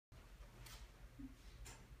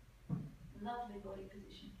lovely body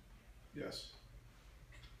position. Yes.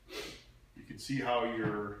 You can see how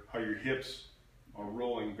your hips are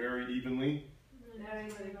rolling very evenly. Very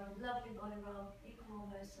good. Lovely body roll. Equal on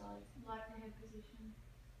both sides. Like the head position.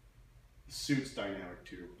 The suit's dynamic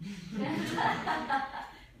too.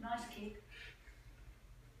 Nice kick.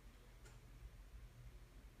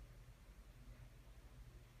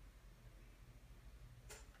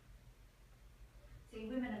 See,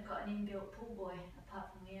 women have got an inbuilt pool boy, apart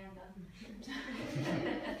from Leanda.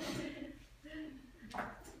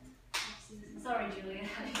 Sorry, Julia.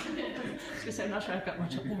 I'm not sure I've got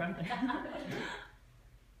much up there, have I?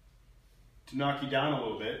 To knock you down a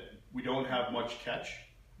little bit, we don't have much catch.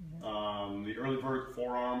 The early vertical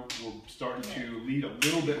forearm, we're starting to lead a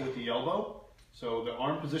little bit with the elbow. So the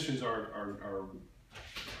arm positions are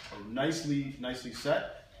nicely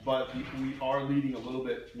set, but we are leading a little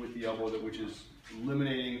bit with the elbow, which is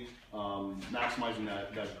eliminating, maximizing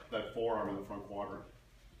that forearm in the front quadrant.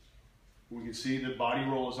 We can see the body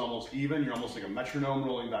roll is almost even. You're almost like a metronome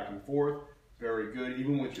rolling back and forth. Very good,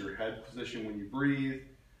 even with your head position when you breathe.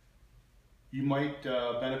 You might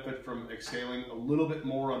benefit from exhaling a little bit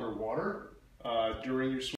more underwater during your swim.